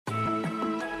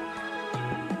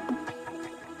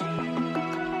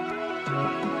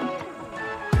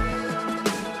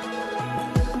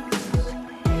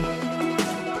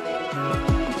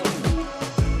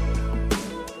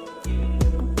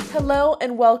Hello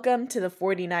and welcome to the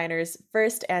 49ers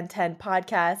First and 10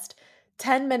 podcast.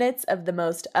 10 minutes of the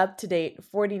most up-to-date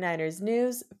 49ers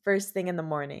news first thing in the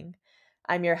morning.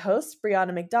 I'm your host,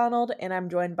 Brianna McDonald, and I'm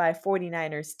joined by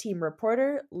 49ers team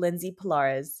reporter, Lindsay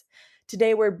Pilares.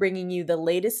 Today we're bringing you the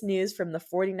latest news from the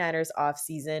 49ers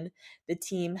offseason. The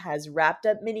team has wrapped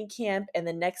up minicamp, and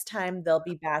the next time they'll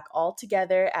be back all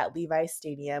together at Levi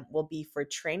Stadium will be for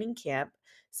training camp.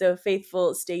 So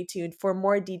faithful, stay tuned for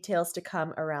more details to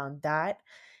come around that.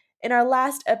 In our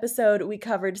last episode, we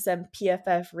covered some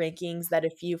PFF rankings that a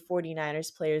few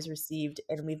 49ers players received,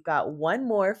 and we've got one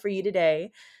more for you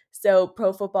today. So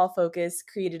Pro Football Focus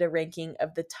created a ranking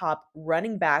of the top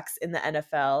running backs in the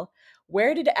NFL.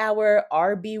 Where did our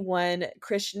RB1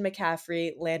 Christian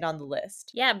McCaffrey land on the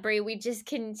list? Yeah, Brie, we just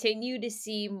continue to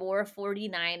see more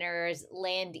 49ers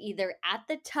land either at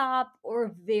the top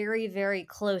or very, very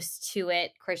close to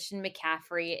it. Christian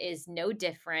McCaffrey is no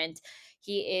different.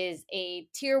 He is a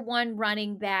tier 1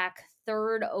 running back,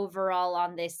 third overall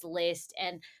on this list,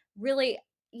 and really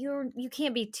you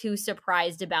can't be too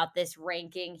surprised about this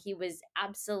ranking. He was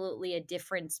absolutely a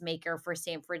difference maker for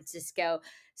San Francisco,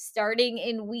 starting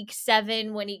in week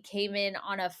 7 when he came in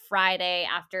on a Friday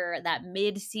after that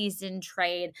mid-season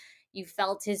trade. You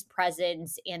felt his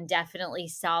presence and definitely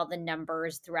saw the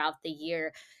numbers throughout the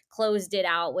year. Closed it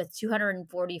out with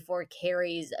 244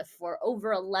 carries for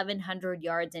over 1,100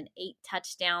 yards and 8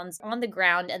 touchdowns on the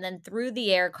ground, and then through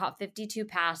the air caught 52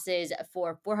 passes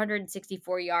for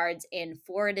 464 yards and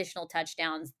 4 additional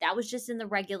touchdowns. That was just in the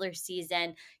regular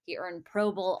season. He earned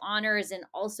Pro Bowl honors and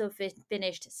also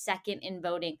finished second in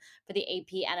voting for the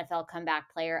AP NFL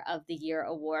Comeback Player of the Year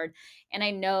award. And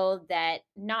I know that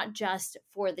not just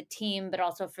for the team, but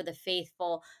also for the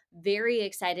faithful, very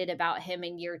excited about him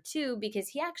in year 2 because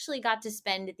he actually got to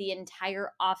spend the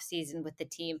entire offseason with the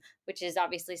team, which is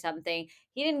obviously something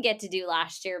he didn't get to do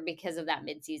last year because of that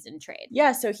midseason trade.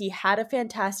 Yeah, so he had a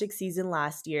fantastic season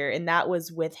last year, and that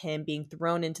was with him being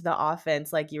thrown into the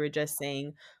offense, like you were just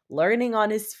saying, learning on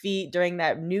his feet during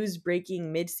that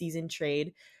news-breaking midseason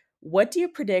trade. What do you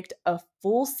predict a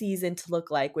full season to look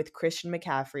like with Christian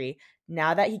McCaffrey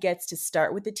now that he gets to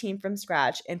start with the team from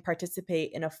scratch and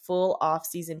participate in a full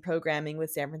offseason programming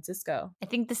with San Francisco? I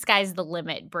think the sky's the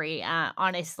limit, Brie.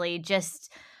 Honestly,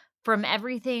 just from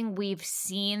everything we've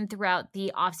seen throughout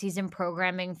the offseason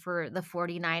programming for the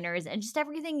 49ers and just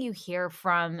everything you hear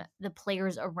from the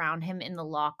players around him in the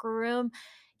locker room,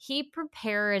 he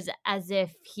prepares as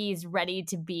if he's ready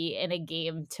to be in a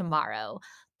game tomorrow.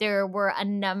 There were a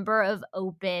number of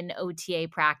open OTA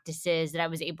practices that I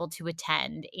was able to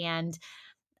attend, and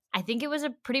I think it was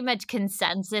a pretty much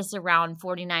consensus around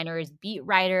 49ers beat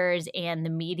writers and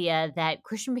the media that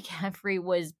Christian McCaffrey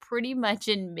was pretty much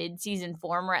in midseason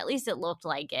form, or at least it looked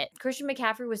like it. Christian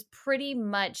McCaffrey was pretty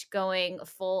much going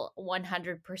full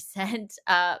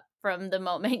 100% from the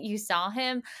moment you saw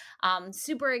him.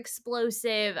 Super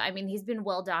explosive. I mean, he's been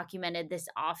well documented this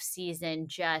offseason,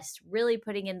 just really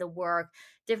putting in the work,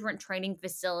 different training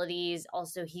facilities.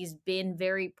 Also, he's been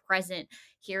very present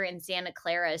here in Santa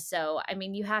Clara. So, I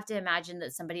mean, you have to imagine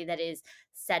that somebody that is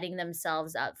setting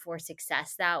themselves up for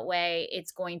success that way,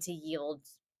 it's going to yield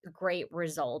great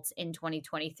results in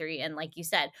 2023. And like you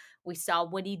said, we saw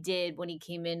what he did when he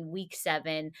came in week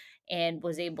 7 and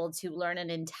was able to learn an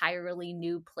entirely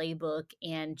new playbook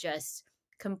and just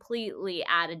completely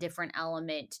add a different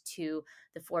element to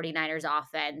the 49ers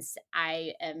offense.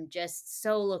 I am just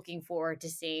so looking forward to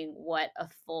seeing what a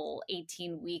full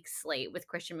 18-week slate with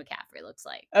Christian McCaffrey looks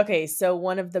like. Okay, so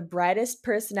one of the brightest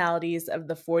personalities of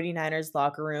the 49ers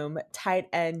locker room, tight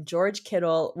end George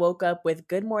Kittle, woke up with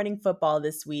Good Morning Football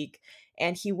this week,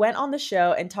 and he went on the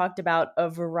show and talked about a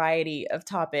variety of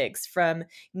topics, from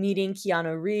meeting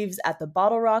Keanu Reeves at the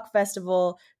Bottle Rock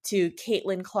Festival to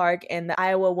Caitlin Clark and the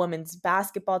Iowa women's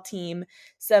basketball team,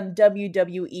 some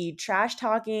WWE trash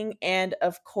talking, and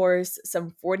of course,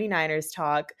 some 49ers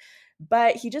talk.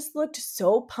 But he just looked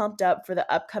so pumped up for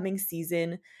the upcoming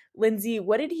season. Lindsay,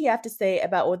 what did he have to say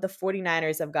about what the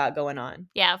 49ers have got going on?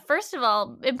 Yeah, first of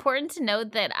all, important to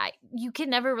note that you can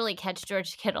never really catch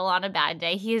George Kittle on a bad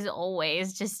day. He is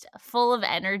always just full of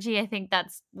energy. I think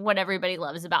that's what everybody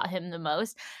loves about him the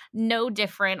most. No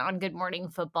different on Good Morning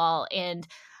Football. And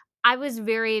I was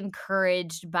very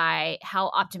encouraged by how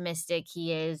optimistic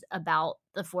he is about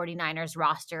the 49ers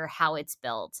roster, how it's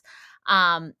built.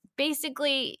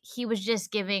 Basically, he was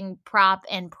just giving prop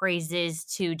and praises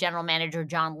to general manager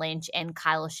John Lynch and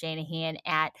Kyle Shanahan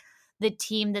at the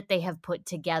team that they have put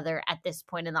together at this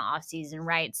point in the offseason,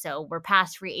 right? So we're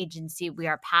past free agency. We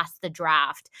are past the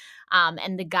draft.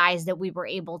 And the guys that we were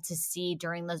able to see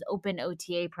during those open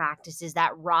OTA practices,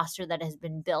 that roster that has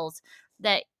been built,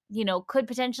 that could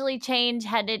potentially change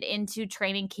headed into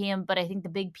training camp, but I think the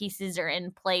big pieces are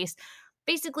in place.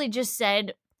 Basically just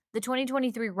said the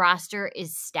 2023 roster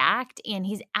is stacked, and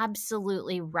he's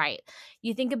absolutely right.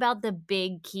 You think about the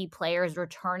big key players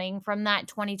returning from that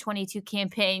 2022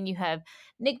 campaign. You have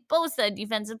Nick Bosa,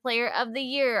 Defensive Player of the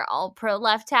Year, All-Pro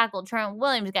left tackle. Trent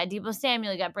Williams, you got Deebo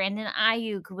Samuel, you got Brandon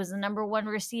Ayuk, who was the number one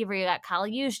receiver. You got Kyle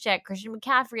Juszczyk, Christian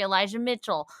McCaffrey, Elijah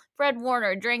Mitchell, Fred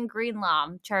Warner, Dre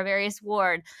Greenlaw, Charvarius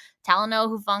Ward, Talanoa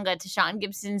Hufanga, Tashawn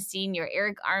Gibson Sr.,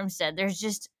 Eric Armstead. There's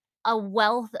just a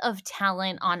wealth of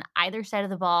talent on either side of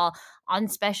the ball, on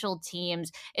special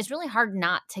teams. It's really hard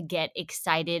not to get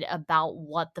excited about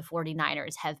what the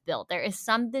 49ers have built. There is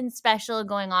something special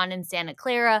going on in Santa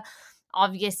Clara.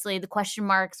 Obviously, the question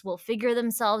marks will figure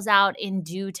themselves out in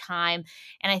due time.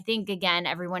 And I think, again,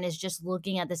 everyone is just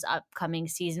looking at this upcoming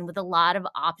season with a lot of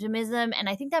optimism. And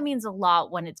I think that means a lot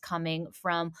when it's coming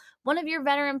from one of your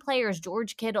veteran players,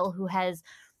 George Kittle, who has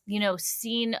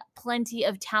seen plenty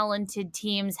of talented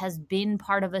teams, has been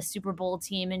part of a Super Bowl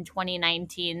team in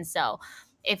 2019. So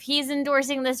if he's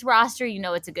endorsing this roster,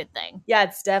 it's a good thing. Yeah,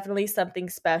 it's definitely something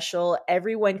special.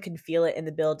 Everyone can feel it in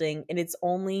the building, and it's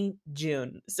only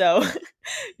June. So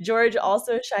George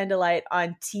also shined a light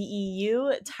on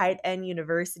TEU, Tight End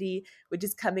University, which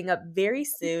is coming up very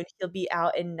soon. He'll be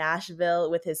out in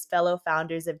Nashville with his fellow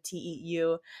founders of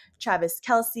TEU, Travis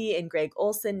Kelce and Greg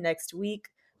Olson, next week.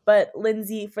 But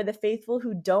Lindsay, for the faithful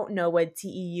who don't know what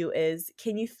TEU is,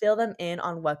 can you fill them in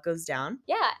on what goes down?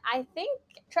 Yeah, I think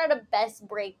try to best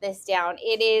break this down.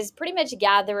 It is pretty much a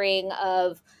gathering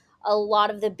of a lot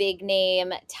of the big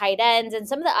name tight ends and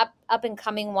some of the up and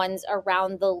coming ones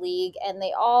around the league, and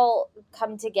they all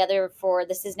come together for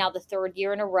this is now the third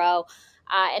year in a row.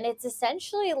 And it's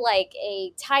essentially like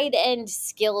a tight end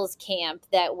skills camp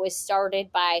that was started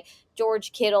by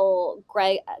George Kittle,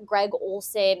 Greg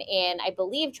Olson, and I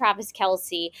believe Travis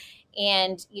Kelce.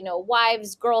 And,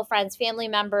 wives, girlfriends, family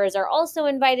members are also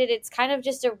invited. It's kind of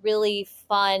just a really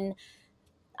fun,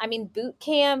 boot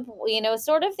camp,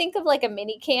 sort of think of like a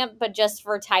mini camp, but just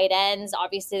for tight ends.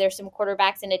 Obviously, there's some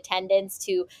quarterbacks in attendance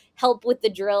to help with the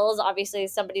drills. Obviously,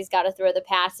 somebody's got to throw the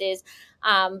passes.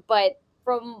 But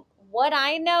from what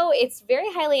I know, it's very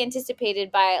highly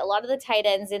anticipated by a lot of the tight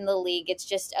ends in the league. It's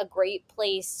just a great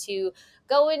place to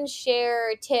go and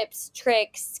share tips,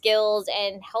 tricks, skills,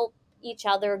 and help each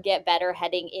other get better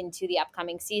heading into the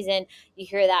upcoming season. You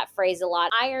hear that phrase a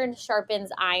lot. Iron sharpens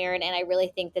iron, and I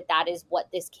really think that that is what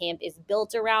this camp is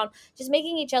built around, just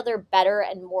making each other better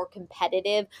and more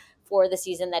competitive for the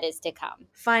season that is to come.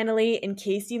 Finally, in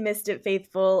case you missed it,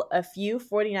 faithful, a few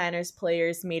 49ers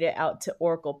players made it out to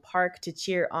Oracle Park to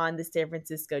cheer on the San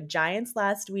Francisco Giants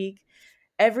last week.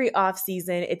 Every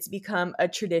offseason, it's become a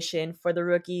tradition for the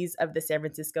rookies of the San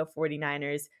Francisco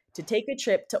 49ers to take a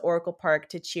trip to Oracle Park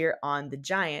to cheer on the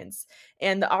Giants.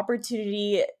 And the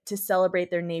opportunity to celebrate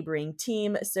their neighboring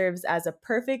team serves as a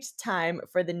perfect time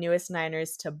for the newest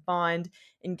Niners to bond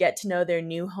and get to know their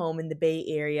new home in the Bay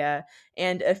Area.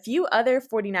 And a few other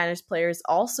 49ers players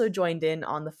also joined in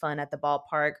on the fun at the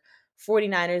ballpark.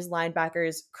 49ers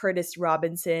linebackers Curtis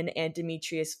Robinson and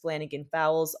Demetrius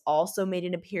Flanagan-Fowles also made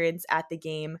an appearance at the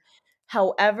game.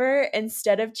 However,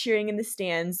 instead of cheering in the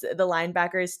stands, the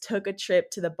linebackers took a trip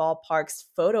to the ballpark's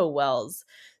photo wells.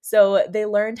 So they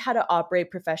learned how to operate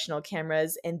professional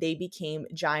cameras, and they became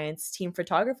Giants team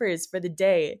photographers for the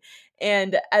day.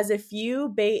 And as a few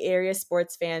Bay Area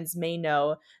sports fans may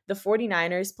know, the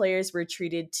 49ers players were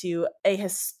treated to a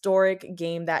historic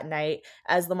game that night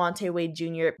as Lamonte Wade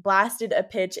Jr. blasted a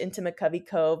pitch into McCovey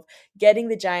Cove, getting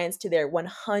the Giants to their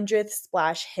 100th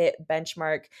splash hit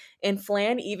benchmark. And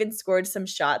Flan even scored some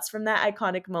shots from that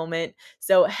iconic moment.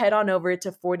 So head on over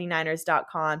to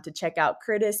 49ers.com to check out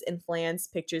Curtis and Flan's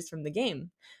pictures from the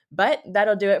game. But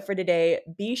that'll do it for today.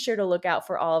 Be sure to look out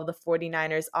for all of the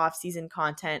 49ers offseason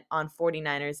content on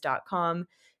 49ers.com.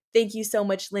 Thank you so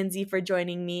much, Lindsay, for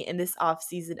joining me in this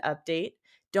offseason update.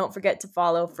 Don't forget to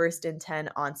follow First and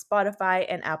 10 on Spotify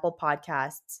and Apple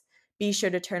Podcasts. Be sure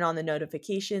to turn on the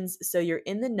notifications so you're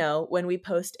in the know when we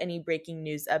post any breaking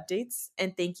news updates.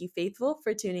 And thank you, Faithful,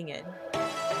 for tuning in.